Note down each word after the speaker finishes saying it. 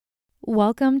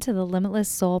Welcome to the Limitless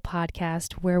Soul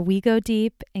podcast, where we go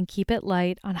deep and keep it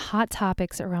light on hot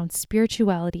topics around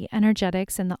spirituality,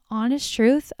 energetics, and the honest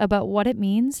truth about what it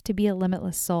means to be a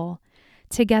limitless soul.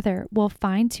 Together, we'll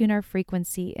fine-tune our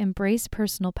frequency, embrace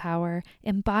personal power,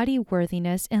 embody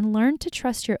worthiness, and learn to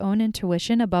trust your own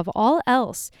intuition above all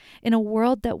else in a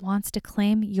world that wants to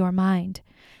claim your mind.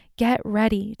 Get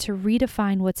ready to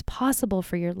redefine what's possible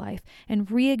for your life and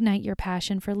reignite your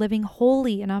passion for living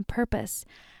wholly and on purpose.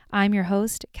 I'm your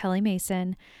host, Kelly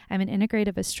Mason. I'm an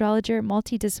integrative astrologer,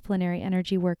 multidisciplinary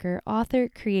energy worker, author,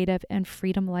 creative, and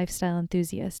freedom lifestyle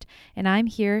enthusiast. And I'm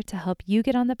here to help you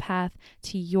get on the path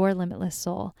to your limitless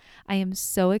soul. I am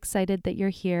so excited that you're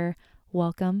here.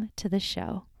 Welcome to the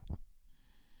show.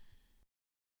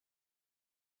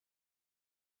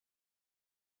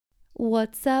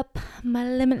 What's up, my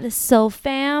limitless soul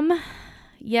fam?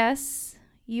 Yes,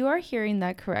 you are hearing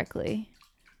that correctly.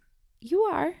 You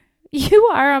are.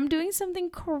 I'm doing something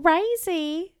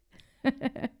crazy.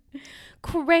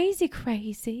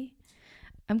 Crazy.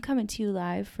 I'm coming to you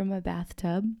live from a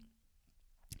bathtub.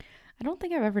 I don't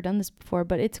think I've ever done this before,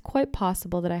 but it's quite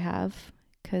possible that I have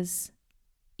because,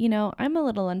 I'm a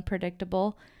little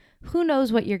unpredictable. Who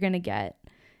knows what you're going to get?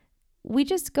 We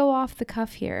just go off the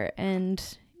cuff here and,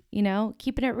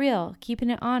 keeping it real, keeping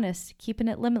it honest, keeping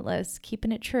it limitless,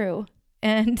 keeping it true.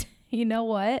 And you know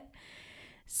what?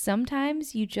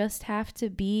 Sometimes you just have to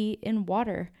be in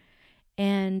water.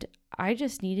 And I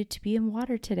just needed to be in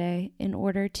water today in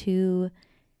order to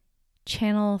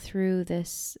channel through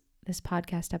this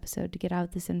podcast episode to get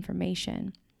out this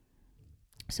information.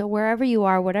 So wherever you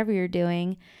are, whatever you're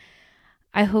doing,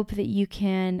 I hope that you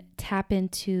can tap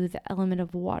into the element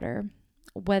of water,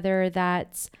 whether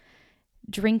that's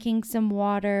drinking some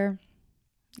water.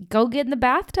 Go get in the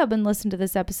bathtub and listen to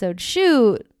this episode.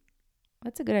 Shoot,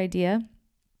 that's a good idea.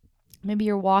 Maybe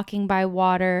you're walking by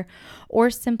water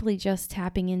or simply just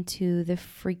tapping into the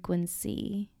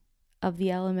frequency of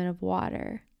the element of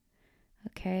water.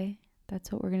 Okay,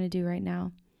 that's what we're going to do right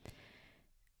now.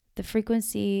 The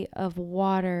frequency of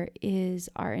water is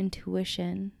our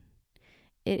intuition.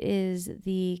 It is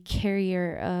the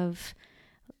carrier of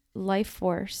life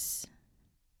force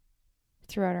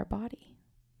throughout our body.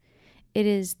 It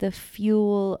is the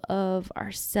fuel of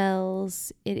our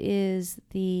cells. It is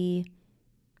the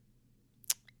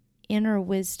inner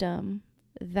wisdom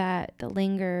that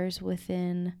lingers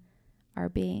within our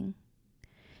being.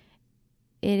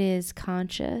 It is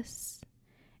conscious.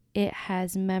 It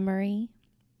has memory.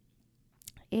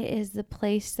 It is the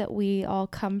place that we all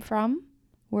come from.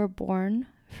 We're born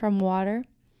from water.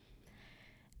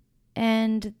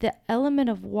 And the element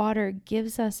of water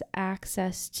gives us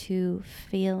access to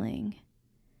feeling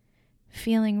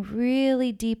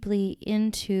really deeply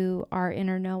into our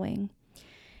inner knowing.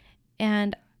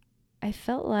 And I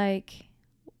felt like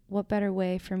what better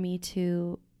way for me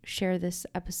to share this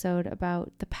episode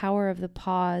about the power of the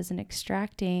pause and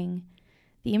extracting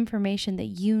the information that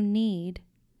you need,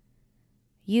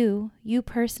 you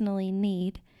personally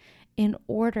need, in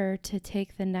order to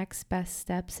take the next best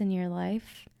steps in your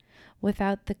life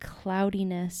without the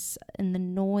cloudiness and the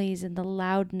noise and the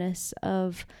loudness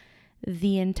of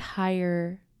the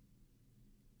entire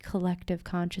collective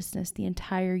consciousness, the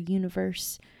entire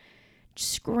universe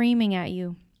screaming at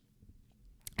you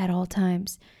at all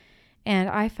times. And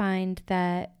I find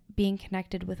that being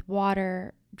connected with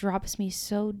water drops me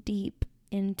so deep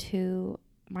into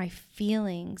my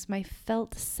feelings, my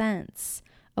felt sense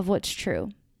of what's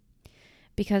true,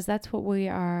 because that's what we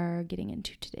are getting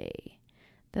into today.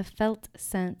 The felt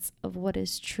sense of what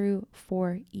is true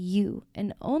for you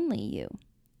and only you.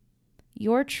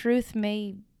 Your truth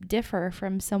may differ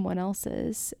from someone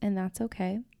else's, and that's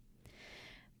okay.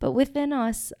 But within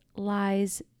us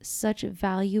lies such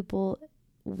valuable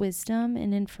wisdom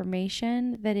and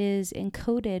information that is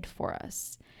encoded for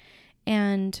us.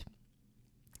 And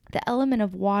the element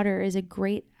of water is a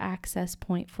great access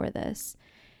point for this.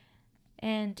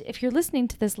 And if you're listening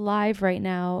to this live right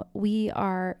now, we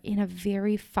are in a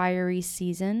very fiery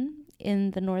season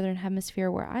in the Northern Hemisphere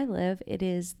where I live. It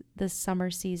is the summer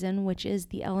season, which is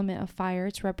the element of fire.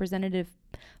 It's represented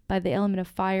by the element of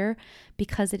fire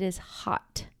because it is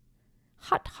hot.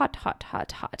 Hot.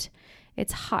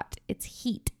 It's hot. It's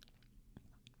heat.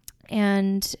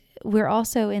 And we're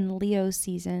also in Leo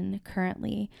season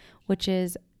currently, which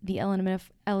is the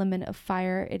element of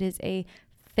fire. It is a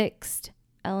fixed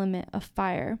element of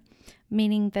fire,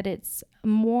 meaning that it's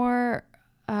more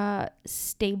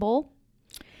stable.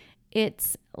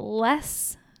 It's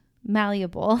less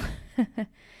malleable,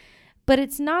 but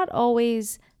it's not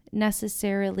always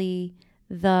necessarily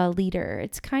the leader.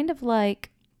 It's kind of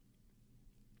like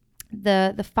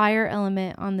The fire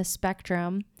element on the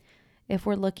spectrum, if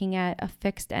we're looking at a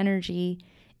fixed energy,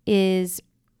 is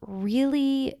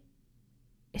really,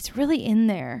 it's really in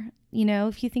there. You know,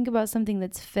 if you think about something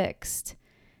that's fixed,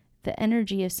 the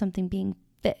energy of something being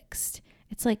fixed,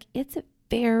 it's like it's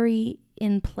very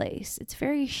in place. It's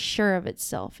very sure of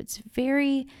itself. It's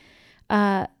very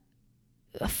a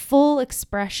full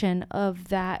expression of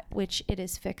that which it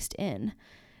is fixed in.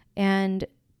 And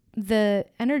the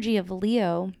energy of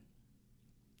Leo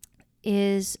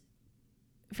is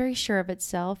very sure of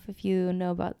itself. If you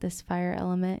know about this fire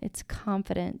element, it's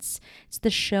confidence, it's the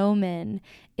showman,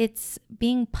 it's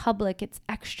being public, it's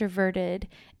extroverted,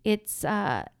 it's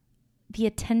the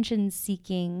attention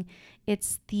seeking,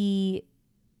 it's the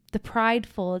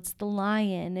prideful, it's the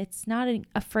lion. It's not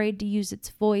afraid to use its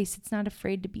voice, it's not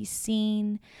afraid to be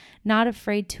seen, not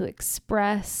afraid to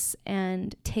express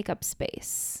and take up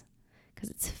space, because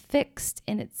it's fixed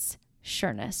in its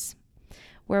sureness.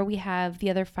 Where we have the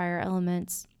other fire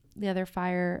elements, the other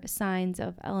fire signs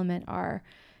of element are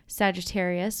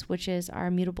Sagittarius, which is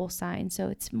our mutable sign. So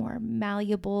it's more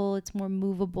malleable, it's more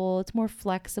movable, it's more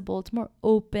flexible, it's more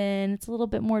open, it's a little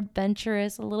bit more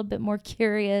adventurous, a little bit more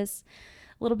curious,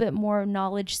 a little bit more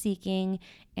knowledge seeking.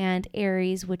 And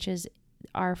Aries, which is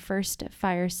our first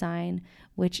fire sign,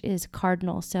 which is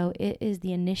cardinal. So it is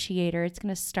the initiator. It's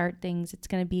going to start things. It's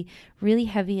going to be really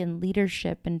heavy in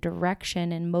leadership and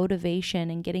direction and motivation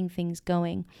and getting things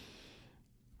going.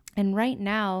 And right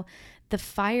now, the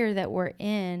fire that we're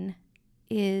in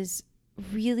is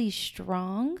really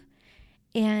strong.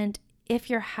 And if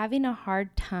you're having a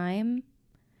hard time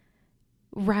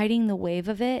riding the wave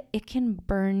of it, it can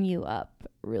burn you up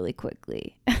really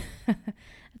quickly.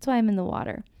 That's why I'm in the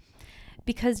water.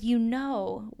 Because you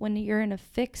know, when you're in a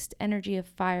fixed energy of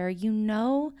fire, you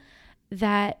know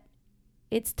that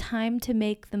it's time to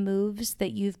make the moves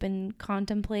that you've been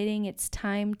contemplating. It's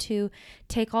time to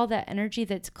take all that energy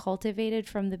that's cultivated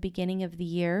from the beginning of the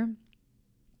year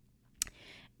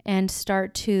and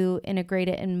start to integrate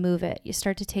it and move it. You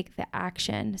start to take the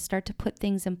action, start to put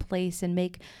things in place and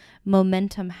make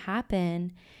momentum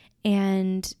happen.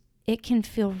 And it can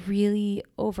feel really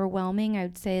overwhelming. I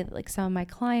would say that, like, some of my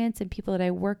clients and people that I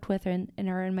worked with and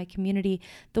are in my community,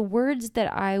 the words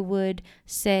that I would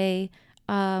say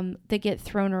that get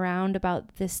thrown around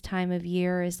about this time of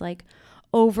year is like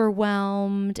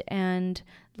overwhelmed, and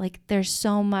like there's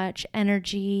so much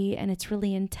energy and it's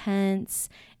really intense,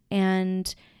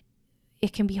 and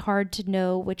it can be hard to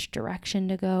know which direction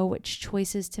to go, which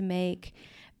choices to make,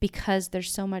 because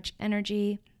there's so much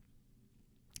energy.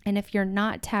 And if you're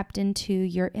not tapped into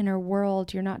your inner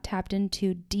world, you're not tapped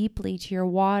into deeply to your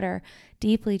water,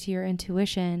 deeply to your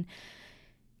intuition,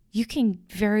 you can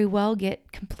very well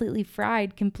get completely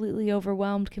fried, completely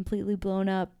overwhelmed, completely blown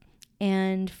up,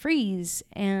 and freeze,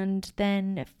 and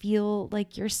then feel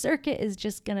like your circuit is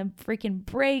just going to freaking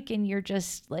break and you're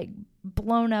just like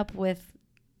blown up with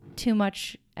too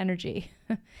much energy.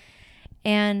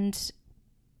 And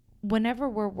whenever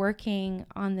we're working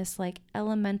on this like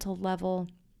elemental level,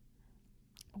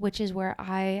 which is where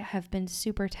I have been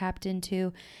super tapped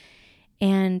into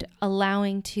and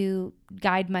allowing to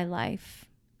guide my life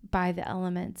by the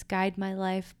elements, guide my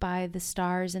life by the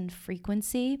stars and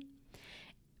frequency.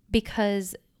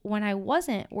 Because when I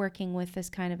wasn't working with this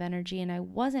kind of energy and I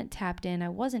wasn't tapped in, I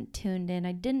wasn't tuned in,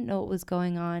 I didn't know what was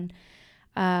going on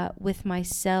with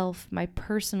myself, my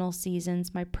personal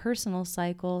seasons, my personal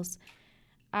cycles,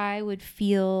 I would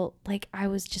feel like I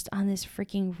was just on this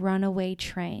freaking runaway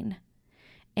train.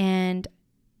 And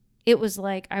it was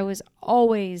like I was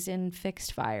always in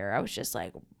fixed fire. I was just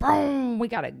like, boom, we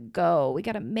got to go. We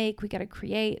got to make, we got to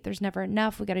create. There's never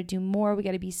enough. We got to do more. We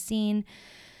got to be seen.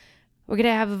 We're going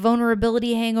to have a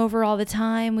vulnerability hangover all the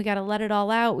time. We got to let it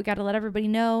all out. We got to let everybody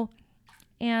know.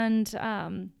 And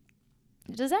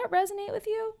does that resonate with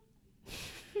you?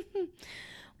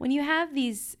 When you have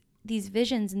these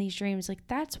visions and these dreams, like,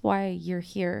 that's why you're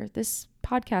here. This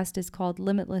podcast is called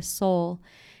Limitless Soul.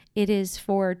 It is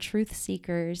for truth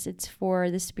seekers. It's for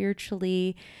the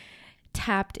spiritually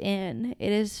tapped in.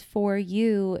 It is for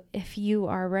you if you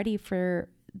are ready for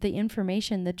the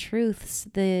information, the truths,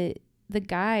 the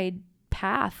guide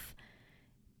path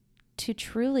to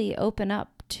truly open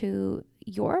up to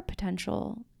your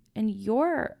potential and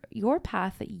your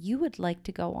path that you would like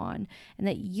to go on and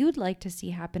that you'd like to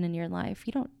see happen in your life.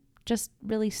 You don't just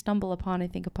really stumble upon, I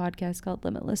think, a podcast called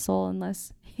Limitless Soul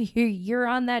unless you're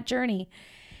on that journey.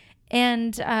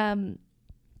 And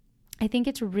I think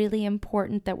it's really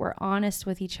important that we're honest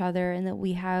with each other and that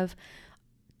we have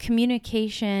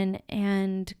communication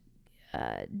and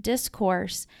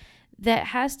discourse that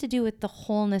has to do with the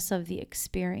wholeness of the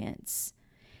experience.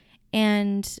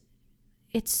 And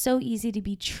it's so easy to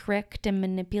be tricked and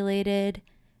manipulated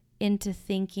into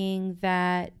thinking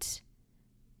that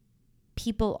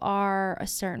people are a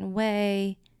certain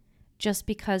way just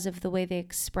because of the way they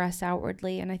express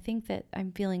outwardly. And I think that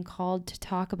I'm feeling called to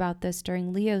talk about this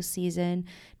during Leo season,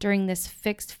 during this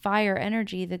fixed fire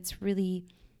energy that's really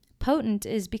potent,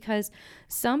 is because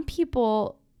some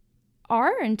people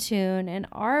are in tune and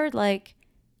are like,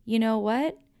 you know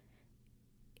what?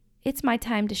 It's my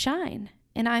time to shine,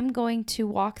 and I'm going to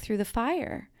walk through the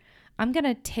fire. I'm going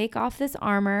to take off this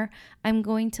armor. I'm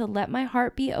going to let my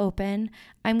heart be open.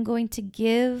 I'm going to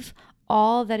give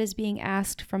all that is being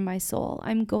asked from my soul.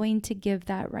 I'm going to give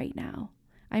that right now.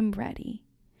 I'm ready.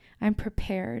 I'm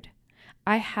prepared.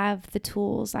 I have the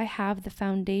tools. I have the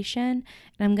foundation,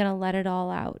 and I'm going to let it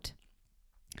all out.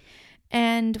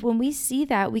 And when we see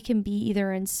that, we can be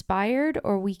either inspired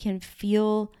or we can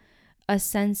feel a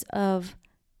sense of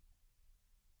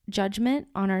judgment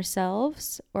on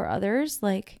ourselves or others,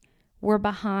 like we're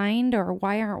behind, or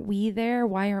why aren't we there?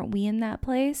 Why aren't we in that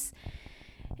place?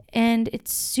 And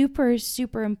it's super,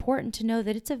 super important to know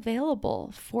that it's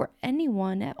available for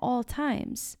anyone at all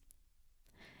times.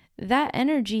 That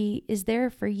energy is there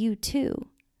for you too.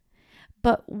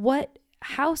 But what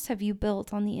house have you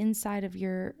built on the inside of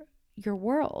your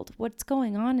world? What's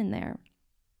going on in there?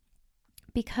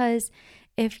 Because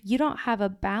if you don't have a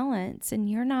balance and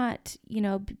you're not,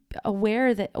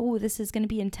 aware that, oh, this is going to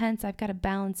be intense, I've got to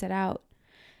balance it out.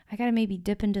 I got to maybe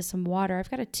dip into some water. I've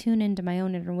got to tune into my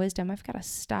own inner wisdom. I've got to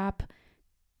stop,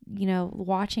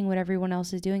 watching what everyone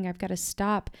else is doing. I've got to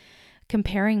stop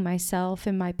comparing myself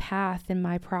and my path and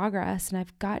my progress. And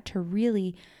I've got to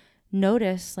really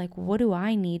notice, like, what do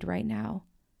I need right now?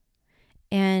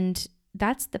 And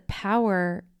that's the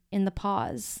power in the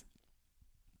pause.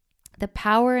 The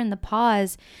power in the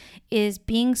pause is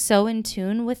being so in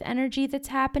tune with energy that's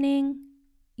happening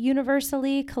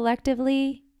universally,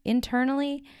 collectively,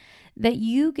 internally, that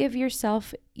you give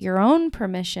yourself your own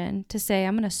permission to say,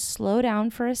 I'm going to slow down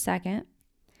for a second.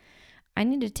 I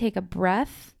need to take a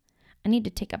breath. I need to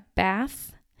take a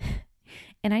bath.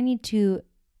 And I need to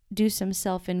do some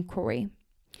self-inquiry.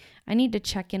 I need to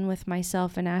check in with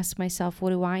myself and ask myself, what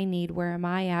do I need? Where am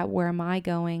I at? Where am I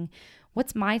going?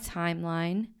 What's my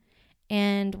timeline?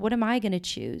 And what am I going to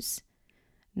choose?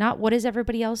 Not what is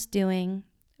everybody else doing?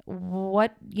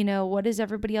 What is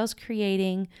everybody else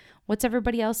creating? What's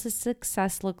everybody else's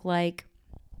success look like?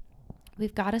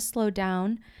 We've got to slow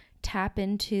down, tap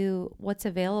into what's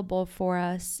available for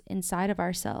us inside of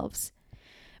ourselves.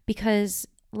 Because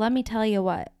let me tell you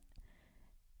what,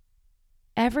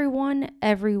 everyone,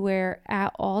 everywhere,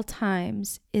 at all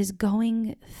times is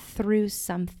going through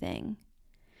something.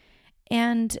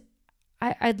 And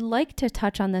I'd like to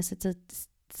touch on this. It's a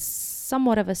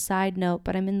somewhat of a side note,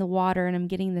 but I'm in the water and I'm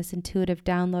getting this intuitive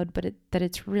download, that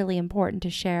it's really important to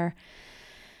share,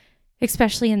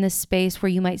 especially in this space where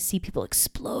you might see people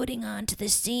exploding onto the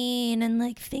scene and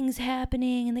like things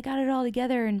happening and they got it all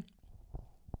together. And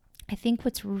I think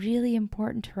what's really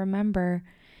important to remember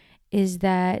is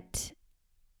that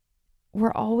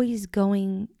we're always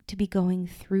going to be going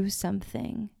through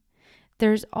something.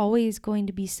 There's always going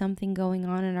to be something going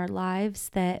on in our lives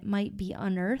that might be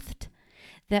unearthed,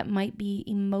 that might be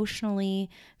emotionally,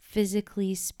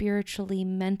 physically, spiritually,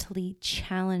 mentally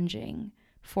challenging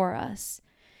for us.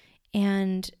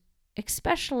 And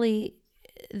especially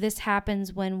this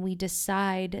happens when we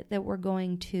decide that we're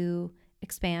going to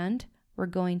expand, we're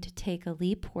going to take a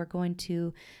leap, we're going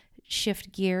to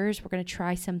shift gears, we're going to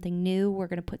try something new, we're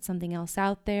going to put something else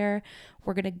out there,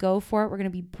 we're going to go for it, we're going to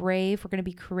be brave, we're going to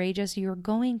be courageous. You're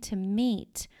going to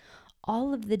meet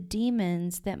all of the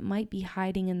demons that might be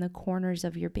hiding in the corners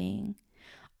of your being,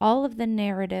 all of the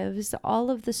narratives, all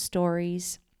of the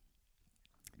stories.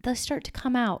 They start to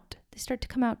come out. They start to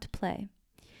come out to play.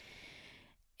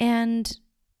 And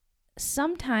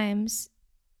sometimes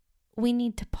we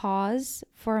need to pause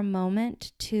for a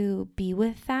moment to be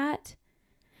with that.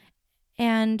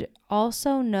 And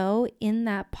also know in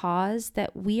that pause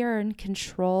that we are in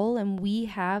control and we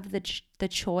have the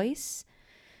choice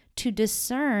to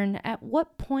discern at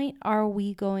what point are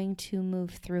we going to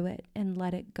move through it and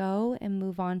let it go and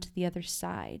move on to the other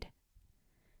side,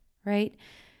 right?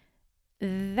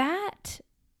 That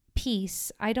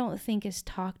piece I don't think is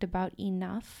talked about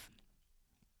enough,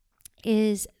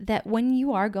 is that when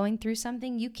you are going through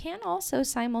something, you can also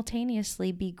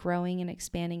simultaneously be growing and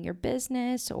expanding your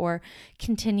business or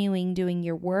continuing doing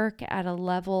your work at a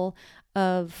level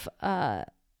of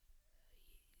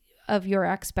your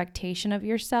expectation of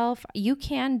yourself. You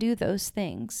can do those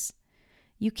things.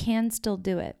 You can still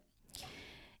do it.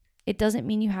 It doesn't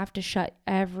mean you have to shut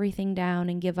everything down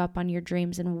and give up on your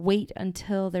dreams and wait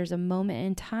until there's a moment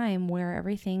in time where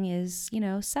everything is,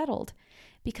 settled,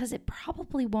 because it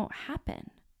probably won't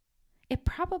happen. It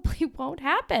probably won't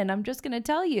happen. I'm just going to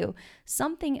tell you,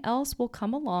 something else will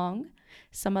come along,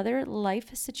 some other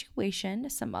life situation,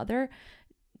 some other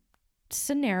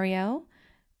scenario.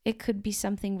 It could be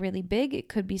something really big. It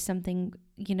could be something,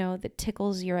 that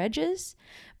tickles your edges,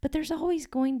 but there's always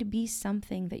going to be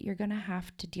something that you're going to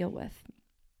have to deal with.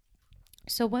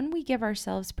 So when we give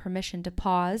ourselves permission to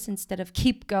pause instead of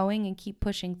keep going and keep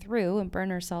pushing through and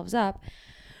burn ourselves up,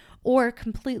 or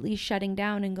completely shutting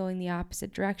down and going the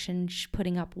opposite direction,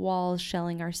 putting up walls,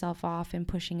 shelling ourselves off and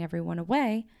pushing everyone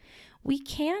away, we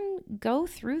can go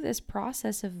through this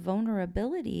process of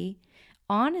vulnerability,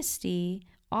 honesty,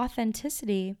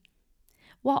 authenticity,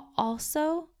 while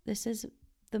also, this is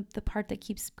the part that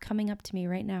keeps coming up to me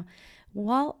right now,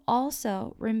 while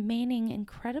also remaining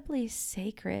incredibly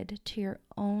sacred to your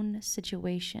own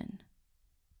situation.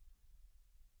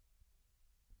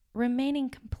 Remaining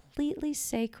completely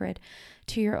sacred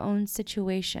to your own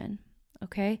situation,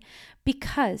 okay?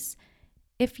 Because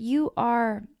if you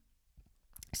are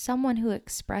someone who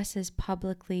expresses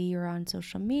publicly, you're on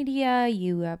social media,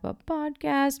 you have a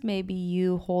podcast, maybe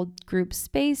you hold group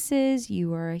spaces,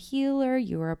 you are a healer,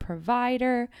 you are a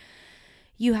provider,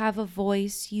 you have a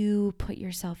voice, you put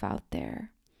yourself out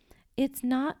there. It's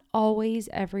not always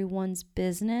everyone's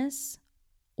business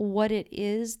what it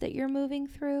is that you're moving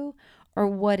through or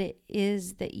what it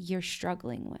is that you're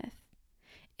struggling with.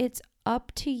 It's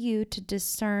up to you to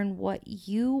discern what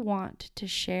you want to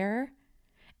share,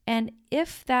 and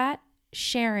if that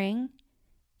sharing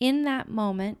in that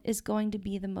moment is going to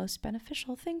be the most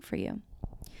beneficial thing for you.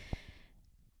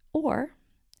 Or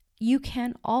you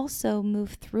can also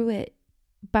move through it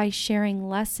by sharing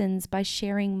lessons, by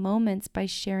sharing moments, by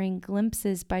sharing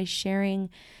glimpses, by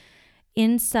sharing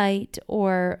insight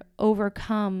or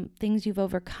overcome things you've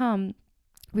overcome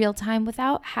real time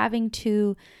without having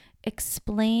to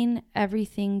explain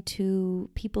everything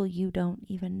to people you don't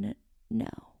even know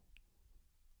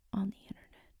on the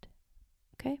internet.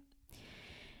 Okay?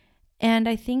 And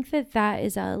I think that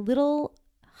is a little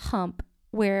hump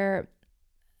where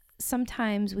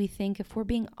sometimes we think if we're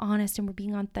being honest and we're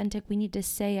being authentic, we need to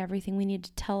say everything. We need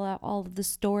to tell all of the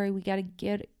story. We got to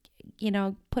get,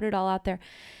 put it all out there.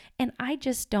 And I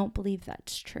just don't believe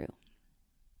that's true.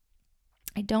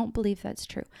 I don't believe that's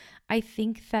true. I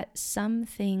think that some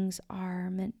things are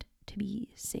meant to be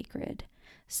sacred.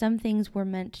 Some things we're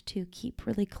meant to keep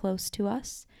really close to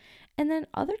us. And then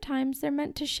other times they're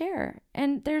meant to share.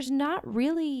 And there's not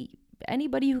really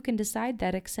anybody who can decide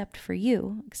that except for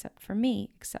you, except for me,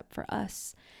 except for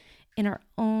us in our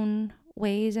own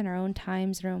ways, in our own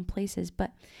times, in our own places.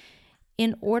 But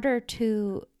in order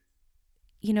to,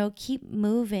 keep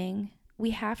moving,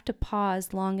 we have to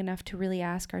pause long enough to really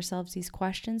ask ourselves these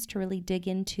questions, to really dig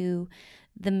into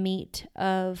the meat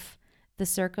of the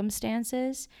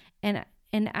circumstances and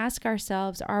ask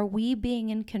ourselves, are we being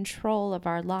in control of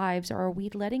our lives, or are we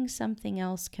letting something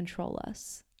else control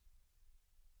us?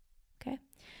 Okay?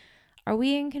 Are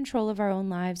we in control of our own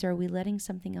lives, or are we letting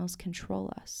something else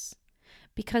control us?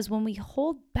 Because when we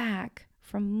hold back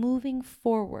from moving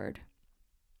forward,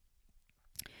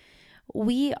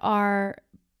 we are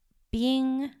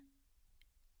being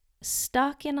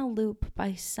stuck in a loop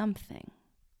by something.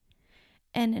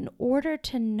 And in order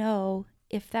to know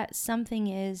if that something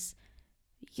is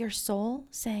your soul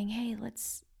saying, hey,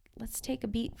 let's take a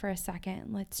beat for a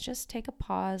second. Let's just take a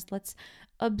pause. Let's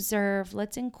observe.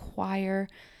 Let's inquire.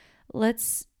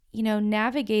 Let's,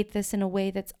 navigate this in a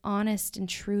way that's honest and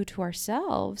true to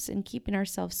ourselves and keeping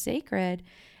ourselves sacred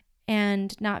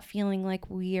and not feeling like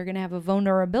we are going to have a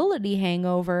vulnerability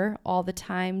hangover all the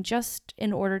time just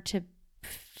in order to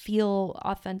feel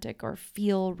authentic or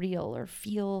feel real or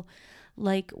feel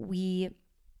like we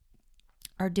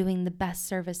are doing the best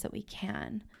service that we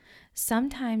can.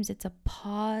 Sometimes it's a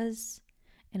pause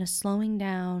and a slowing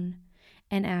down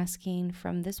and asking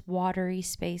from this watery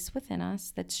space within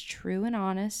us that's true and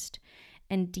honest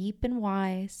and deep and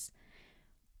wise,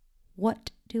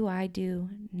 what do I do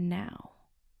now?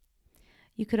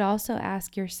 You could also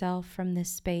ask yourself from this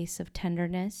space of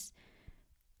tenderness,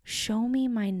 show me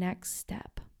my next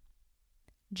step.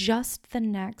 Just the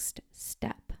next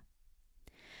step.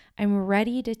 I'm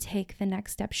ready to take the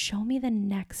next step. Show me the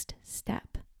next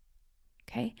step.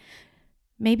 Okay?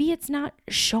 Maybe it's not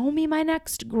show me my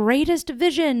next greatest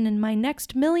vision and my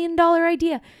next $1 million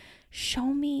idea. Show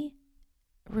me,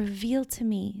 reveal to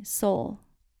me, soul,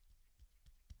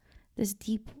 this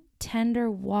deep,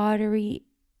 tender, watery,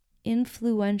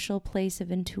 influential place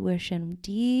of intuition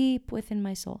deep within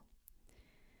my soul.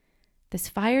 This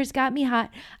fire's got me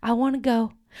hot. I want to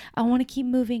go. I want to keep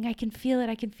moving. I can feel it.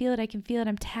 I can feel it. I can feel it.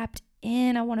 I'm tapped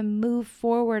in. I want to move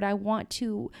forward. I want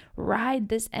to ride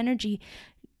this energy.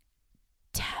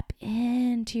 Tap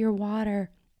into your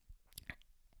water.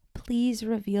 Please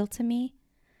reveal to me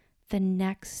the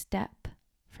next step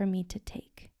for me to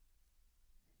take.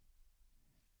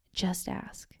 Just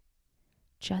ask.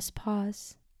 Just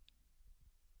pause.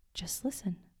 Just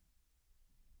listen.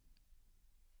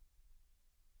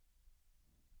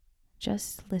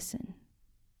 Just listen.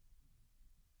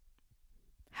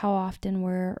 How often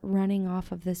we're running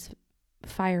off of this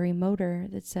fiery motor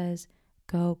that says,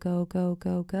 go, go, go,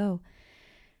 go, go.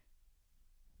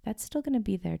 That's still going to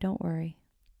be there, don't worry.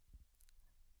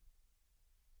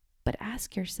 But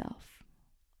ask yourself,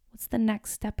 what's the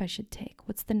next step I should take?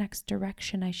 What's the next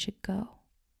direction I should go?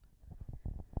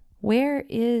 Where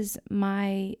is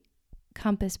my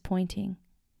compass pointing?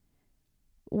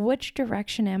 Which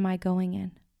direction am I going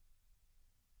in?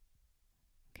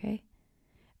 Okay?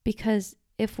 Because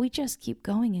if we just keep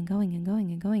going and going and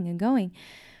going and going and going,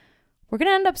 we're going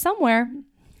to end up somewhere.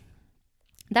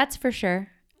 That's for sure.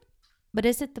 But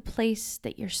is it the place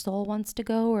that your soul wants to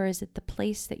go, or is it the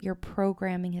place that your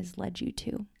programming has led you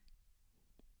to?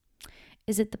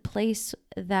 Is it the place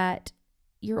that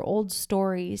your old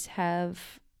stories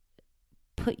have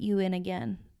put you in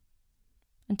again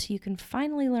until you can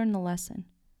finally learn the lesson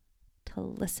to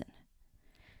listen,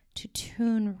 to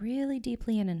tune really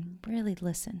deeply in and really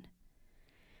listen?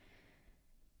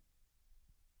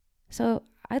 So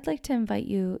I'd like to invite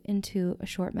you into a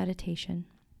short meditation.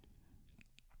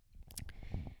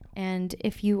 And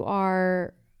if you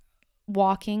are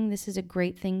walking, this is a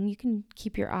great thing. You can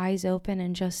keep your eyes open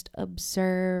and just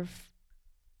observe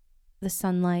the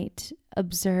sunlight,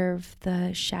 observe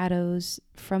the shadows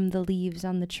from the leaves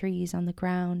on the trees, on the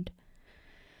ground.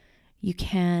 You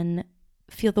can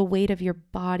feel the weight of your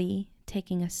body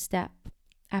taking a step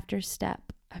after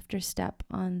step after step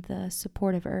on the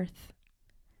supportive earth.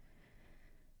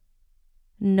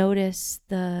 Notice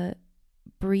the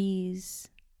breeze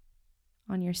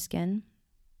on your skin.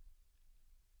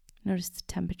 Notice the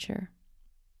temperature.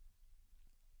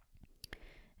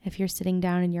 If you're sitting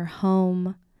down in your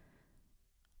home,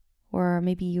 or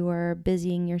maybe you are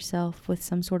busying yourself with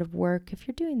some sort of work, if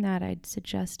you're doing that, I'd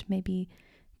suggest maybe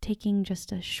taking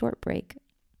just a short break.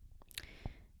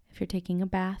 If you're taking a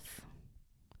bath,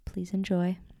 please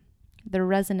enjoy the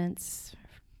resonance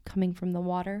coming from the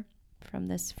water, from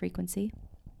this frequency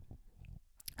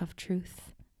of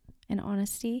truth and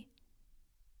honesty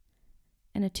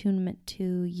and attunement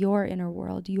to your inner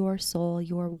world, your soul,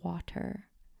 your water,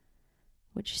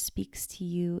 which speaks to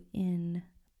you in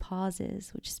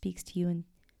pauses, which speaks to you in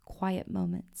quiet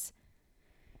moments.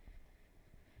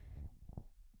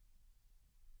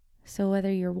 So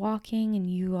whether you're walking and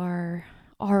you are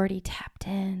already tapped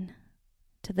in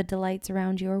to the delights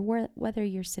around you, or whether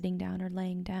you're sitting down or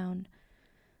laying down,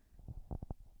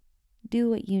 do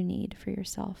what you need for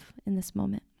yourself in this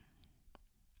moment.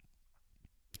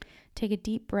 Take a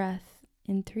deep breath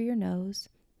in through your nose.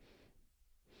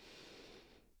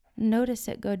 Notice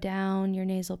it go down your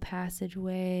nasal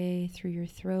passageway, through your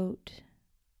throat,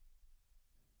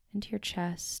 into your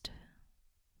chest,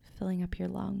 filling up your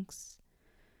lungs.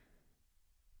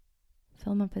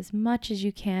 Fill them up as much as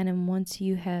you can, and once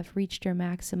you have reached your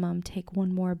maximum, take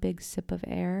one more big sip of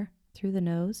air through the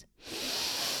nose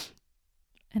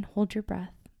and hold your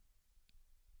breath.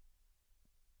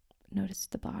 Notice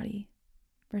the body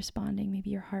responding. Maybe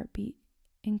your heartbeat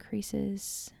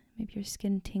increases, maybe your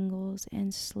skin tingles,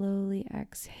 and slowly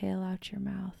exhale out your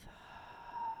mouth.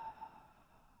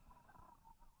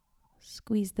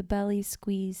 Squeeze the belly,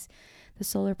 squeeze the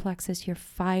solar plexus, your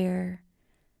fire.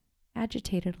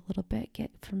 Agitate it a little bit.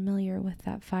 Get familiar with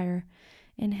that fire.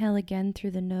 Inhale again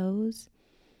through the nose,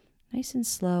 nice and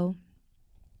slow.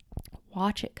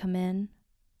 Watch it come in.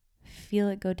 Feel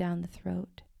it go down the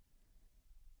throat.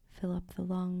 Fill up the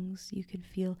lungs. You can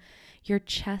feel your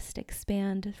chest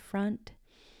expand, front,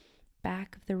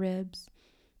 back of the ribs,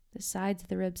 the sides of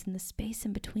the ribs, and the space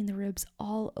in between the ribs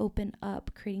all open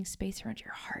up, creating space around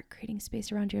your heart, creating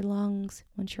space around your lungs.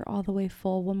 Once you're all the way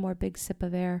full, one more big sip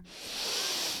of air.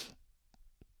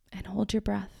 And hold your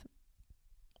breath.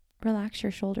 Relax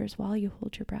your shoulders while you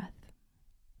hold your breath.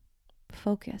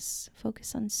 Focus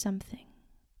on something.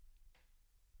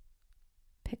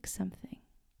 Pick something.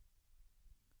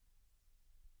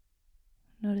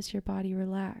 Notice your body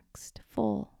relaxed,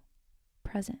 full,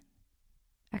 present.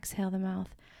 Exhale the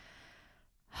mouth.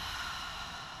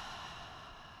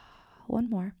 One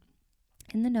more.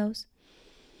 In the nose.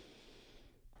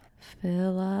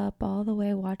 Fill up all the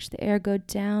way. Watch the air go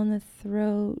down the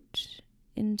throat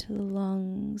into the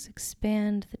lungs.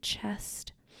 Expand the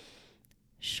chest.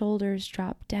 Shoulders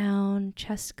drop down.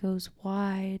 Chest goes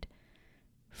wide.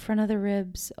 Front of the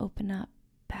ribs open up.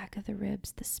 Back of the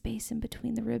ribs, the space in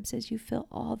between the ribs as you fill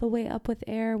all the way up with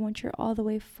air. Once you're all the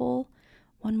way full,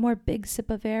 one more big sip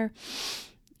of air.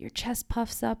 Your chest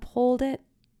puffs up. Hold it.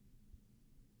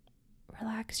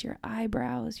 Relax your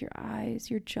eyebrows, your eyes,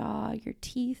 your jaw, your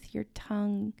teeth, your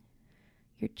tongue,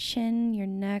 your chin, your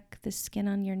neck, the skin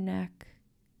on your neck,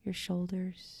 your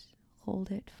shoulders. Hold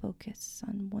it. Focus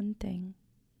on one thing.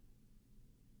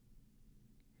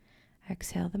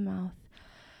 Exhale the mouth.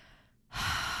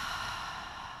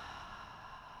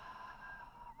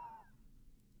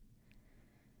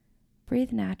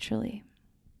 Breathe naturally.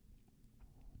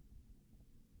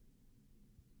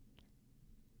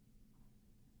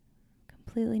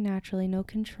 Completely naturally, no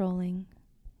controlling,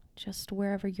 just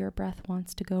wherever your breath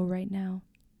wants to go right now.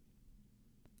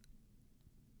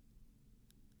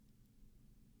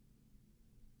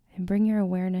 And bring your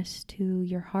awareness to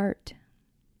your heart,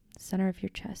 center of your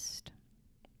chest.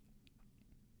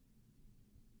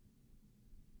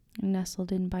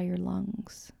 Nestled in by your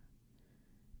lungs,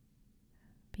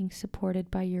 being supported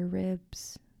by your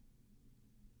ribs.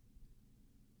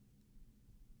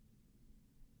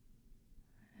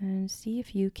 And see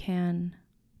if you can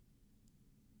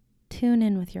tune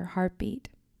in with your heartbeat.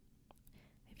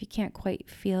 If you can't quite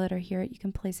feel it or hear it, you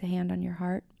can place a hand on your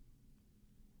heart.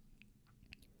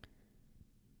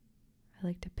 I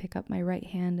like to pick up my right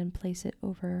hand and place it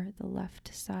over the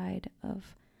left side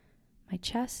of my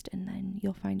chest, and then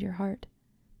you'll find your heart.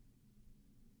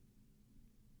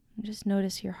 And just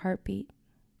notice your heartbeat.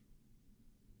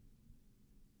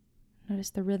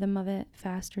 Notice the rhythm of it,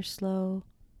 fast or slow.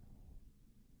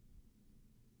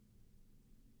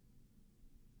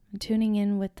 And tuning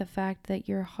in with the fact that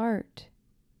your heart,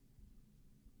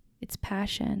 its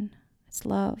passion, its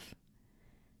love,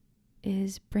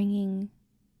 is bringing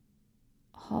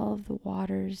all of the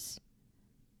waters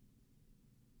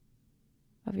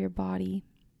of your body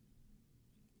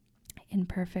in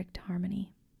perfect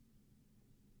harmony.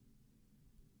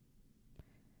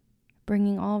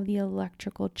 Bringing all of the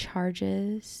electrical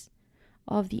charges,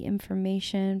 all of the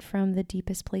information from the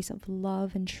deepest place of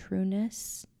love and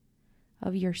trueness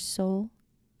of your soul,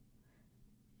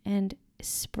 and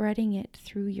spreading it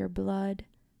through your blood,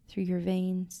 through your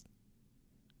veins,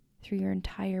 through your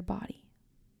entire body.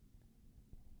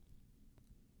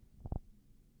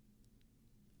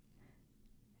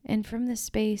 And from this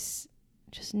space,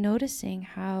 just noticing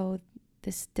how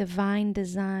this divine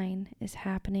design is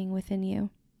happening within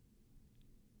you.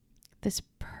 This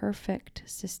perfect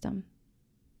system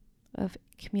of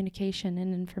communication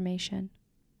and information.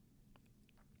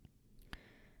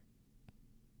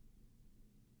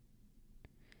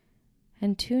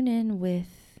 And tune in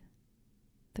with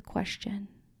the question.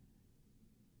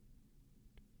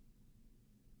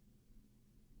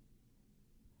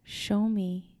 Show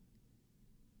me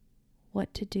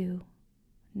what to do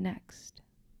next.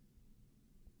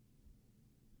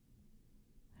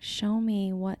 Show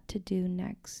me what to do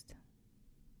next.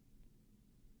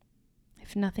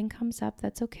 If nothing comes up,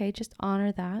 that's okay. Just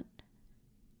honor that.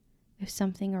 If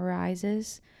something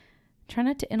arises, try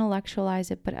not to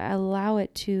intellectualize it, but allow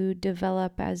it to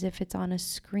develop as if it's on a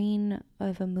screen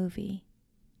of a movie.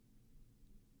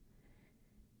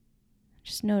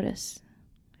 Just notice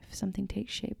if something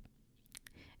takes shape.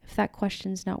 If that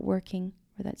question's not working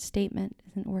or that statement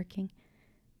isn't working,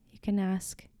 you can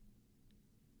ask,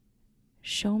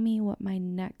 show me what my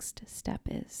next step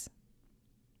is.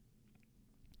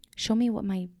 Show me what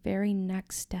my very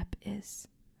next step is.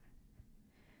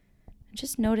 And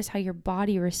just notice how your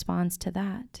body responds to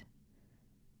that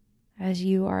as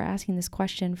you are asking this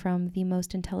question from the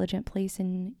most intelligent place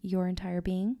in your entire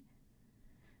being,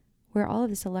 where all of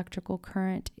this electrical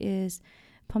current is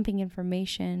pumping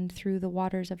information through the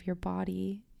waters of your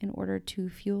body in order to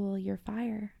fuel your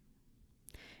fire,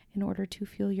 in order to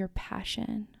fuel your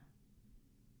passion.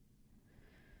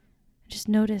 Just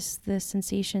notice the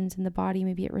sensations in the body.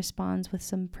 Maybe it responds with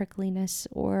some prickliness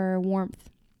or warmth,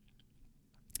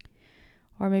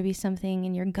 or maybe something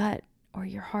in your gut or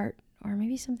your heart, or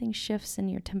maybe something shifts in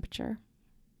your temperature.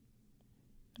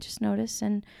 Just notice,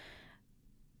 and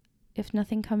if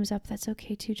nothing comes up, that's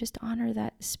okay too. Just honor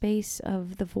that space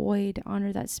of the void,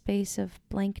 honor that space of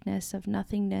blankness, of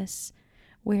nothingness,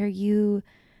 where you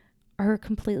are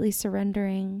completely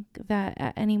surrendering that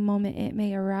at any moment it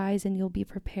may arise and you'll be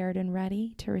prepared and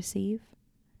ready to receive.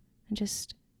 And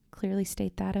just clearly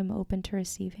state that I'm open to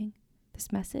receiving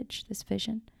this message, this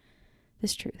vision,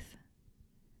 this truth,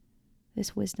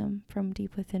 this wisdom from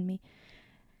deep within me.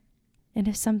 And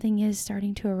if something is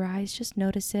starting to arise, just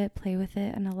notice it, play with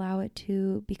it, and allow it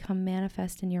to become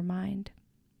manifest in your mind.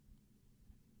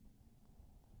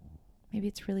 Maybe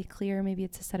it's really clear. Maybe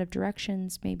it's a set of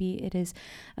directions. Maybe it is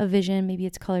a vision. Maybe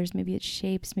it's colors. Maybe it's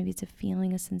shapes. Maybe it's a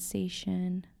feeling, a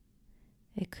sensation.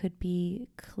 It could be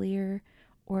clear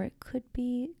or it could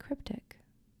be cryptic.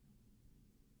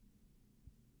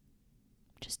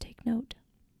 Just take note.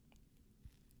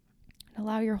 And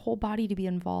allow your whole body to be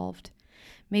involved.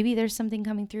 Maybe there's something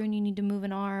coming through and you need to move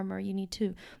an arm, or you need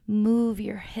to move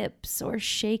your hips or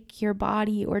shake your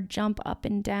body or jump up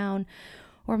and down.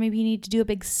 Or maybe you need to do a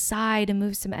big sigh to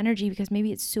move some energy because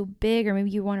maybe it's so big, or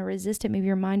maybe you want to resist it. Maybe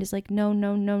your mind is like, no,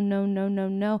 no, no, no, no, no,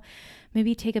 no.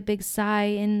 Maybe take a big sigh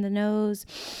in the nose,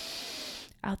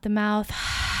 out the mouth,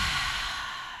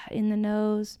 in the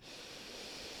nose,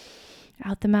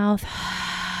 out the mouth,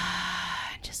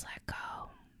 and just let go.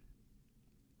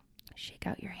 Shake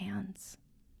out your hands.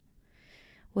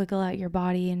 Wiggle out your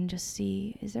body and just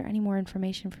see, is there any more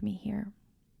information for me here?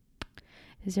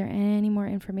 Is there any more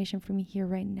information for me here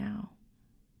right now?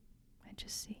 And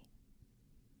just see.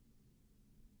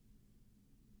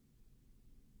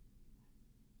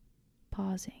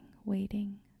 Pausing,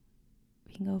 waiting,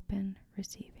 being open,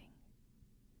 receiving.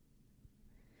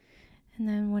 And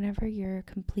then whenever you're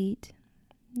complete,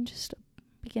 just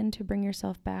begin to bring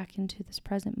yourself back into this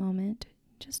present moment.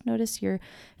 Just notice your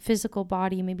physical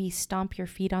body. Maybe stomp your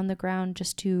feet on the ground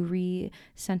just to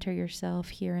re-center yourself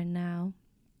here and now.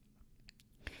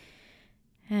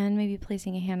 And maybe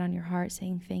placing a hand on your heart,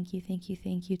 saying thank you, thank you,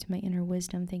 thank you to my inner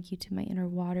wisdom. Thank you to my inner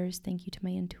waters. Thank you to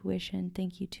my intuition.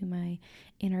 Thank you to my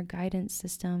inner guidance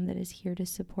system that is here to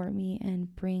support me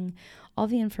and bring all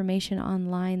the information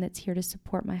online that's here to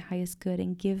support my highest good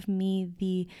and give me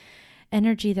the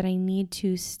energy that I need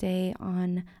to stay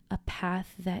on a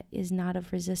path that is not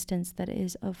of resistance, that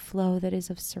is of flow, that is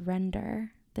of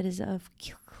surrender, that is of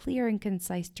clear and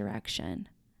concise direction.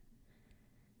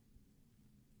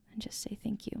 And just say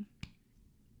thank you.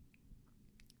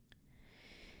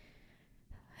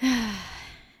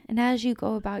 And as you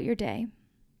go about your day,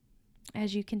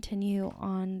 as you continue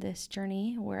on this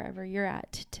journey, wherever you're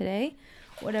at today,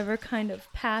 whatever kind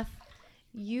of path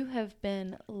you have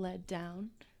been led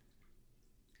down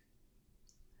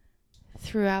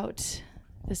throughout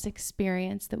this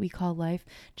experience that we call life,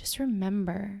 just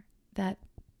remember that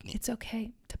it's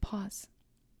okay to pause.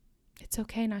 It's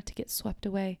okay not to get swept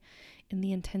away in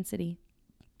the intensity.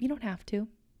 You don't have to.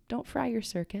 Don't fry your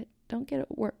circuit. Don't get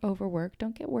overworked.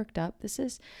 Don't get worked up. This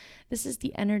is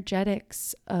the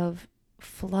energetics of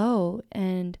flow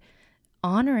and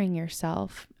honoring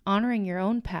yourself, honoring your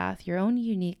own path, your own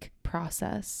unique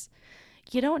process.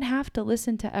 You don't have to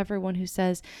listen to everyone who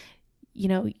says, you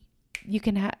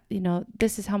can have,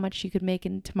 this is how much you could make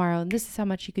in tomorrow, and this is how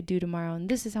much you could do tomorrow, and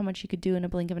this is how much you could do in a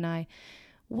blink of an eye.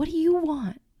 What do you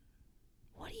want?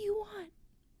 What do you want?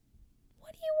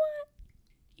 What do you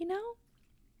want?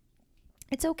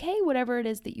 It's okay, whatever it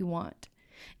is that you want.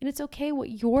 And it's okay what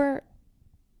your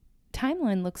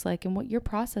timeline looks like and what your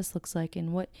process looks like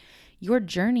and what your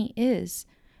journey is.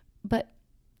 But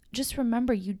just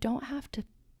remember, you don't have to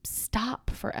stop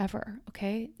forever,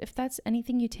 okay? If that's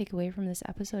anything you take away from this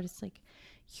episode, it's like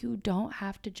you don't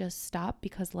have to just stop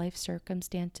because life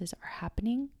circumstances are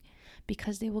happening,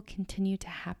 because they will continue to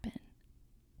happen.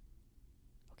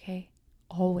 Okay?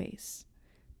 Always.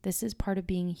 This is part of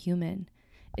being human,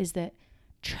 is that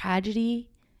tragedy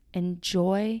and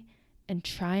joy and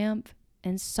triumph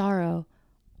and sorrow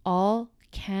all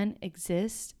can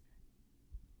exist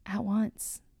at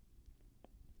once.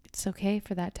 It's okay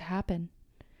for that to happen.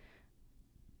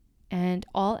 And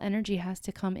all energy has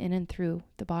to come in and through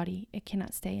the body. It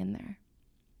cannot stay in there.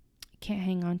 It can't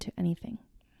hang on to anything.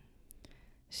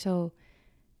 So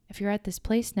if you're at this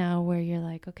place now where you're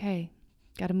like, okay,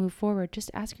 got to move forward,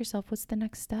 just ask yourself, what's the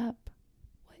next step?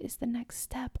 What is the next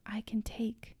step I can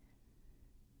take?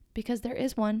 Because there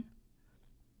is one.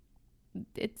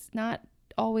 It's not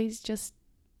always just,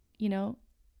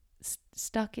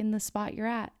 stuck in the spot you're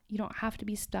at. You don't have to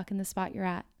be stuck in the spot you're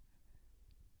at.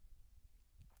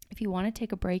 If you want to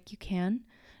take a break, you can.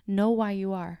 Know why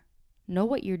you are. Know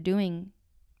what you're doing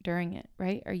during it,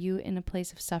 right? Are you in a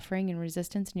place of suffering and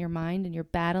resistance in your mind, and you're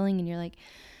battling and you're like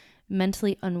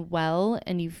mentally unwell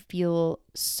and you feel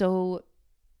so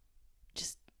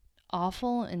just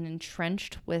awful and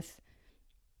entrenched with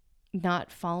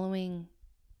not following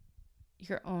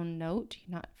your own note,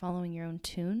 not following your own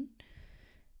tune?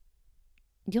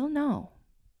 You'll know.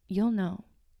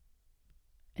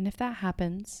 And if that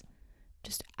happens,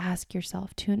 just ask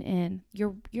yourself, tune in.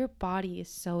 Your body is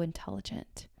so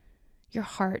intelligent. Your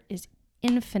heart is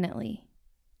infinitely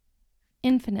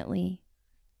infinitely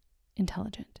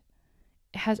intelligent.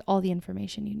 It has all the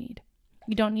information you need.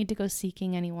 You don't need to go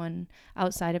seeking anyone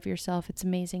outside of yourself. It's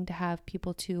amazing to have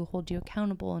people to hold you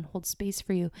accountable and hold space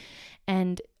for you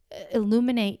and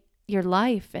illuminate your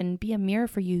life and be a mirror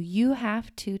for you. You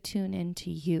have to tune into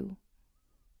you.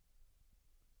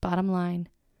 Bottom line,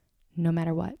 no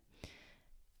matter what.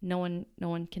 No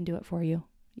one can do it for you.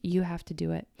 You have to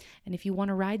do it. And if you want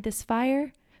to ride this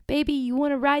fire, baby, you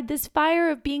want to ride this fire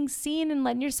of being seen and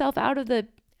letting yourself out of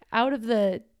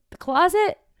the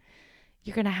closet,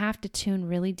 you're going to have to tune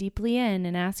really deeply in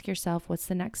and ask yourself, what's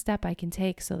the next step I can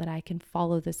take so that I can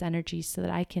follow this energy, so that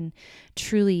I can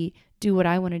truly do what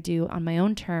I want to do on my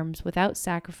own terms without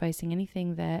sacrificing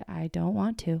anything that I don't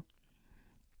want to,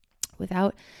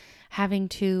 without having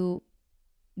to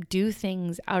do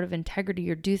things out of integrity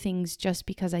or do things just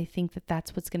because I think that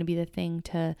that's what's going to be the thing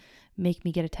to make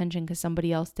me get attention because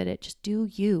somebody else did it. Just do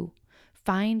you.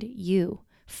 Find you.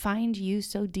 Find you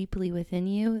so deeply within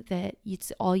you that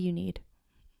it's all you need.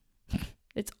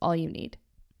 It's all you need.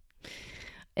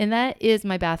 And that is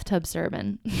my bathtub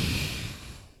sermon.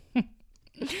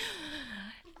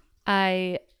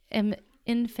 I am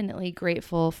infinitely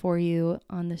grateful for you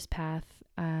on this path.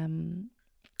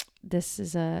 This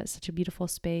is such a beautiful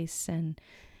space, and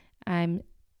I'm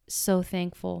so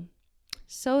thankful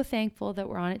that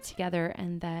we're on it together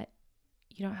and that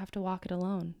you don't have to walk it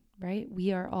alone, right?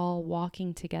 We are all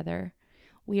walking together.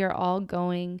 We are all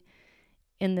going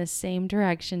in the same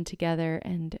direction together,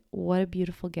 and what a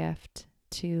beautiful gift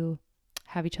to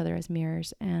have each other as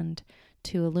mirrors and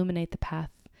to illuminate the path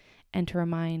and to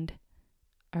remind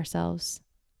ourselves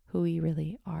who we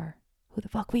really are, who the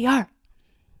fuck we are.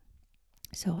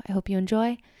 So I hope you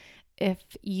enjoy.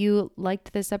 If you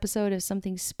liked this episode, if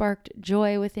something sparked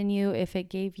joy within you, if it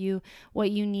gave you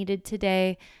what you needed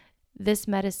today, this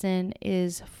medicine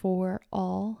is for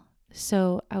all.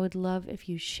 So I would love if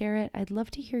you share it. I'd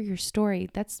love to hear your story.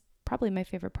 That's probably my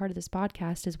favorite part of this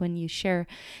podcast is when you share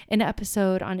an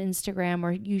episode on Instagram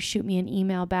or you shoot me an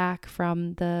email back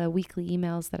from the weekly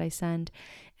emails that I send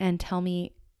and tell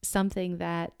me something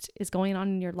that is going on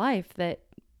in your life that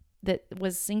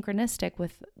was synchronistic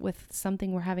with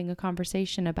something we're having a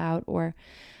conversation about, or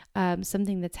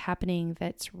something that's happening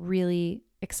that's really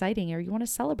exciting, or you want to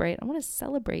celebrate. I want to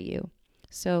celebrate you.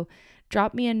 So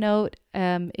drop me a note.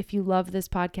 If you love this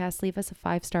podcast, leave us a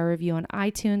 5-star review on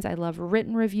iTunes. I love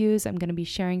written reviews. I'm going to be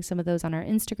sharing some of those on our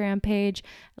Instagram page,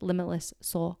 Limitless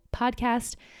Soul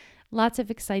Podcast. Lots of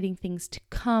exciting things to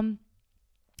come.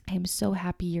 I am so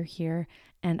happy you're here,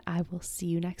 and I will see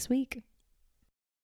you next week.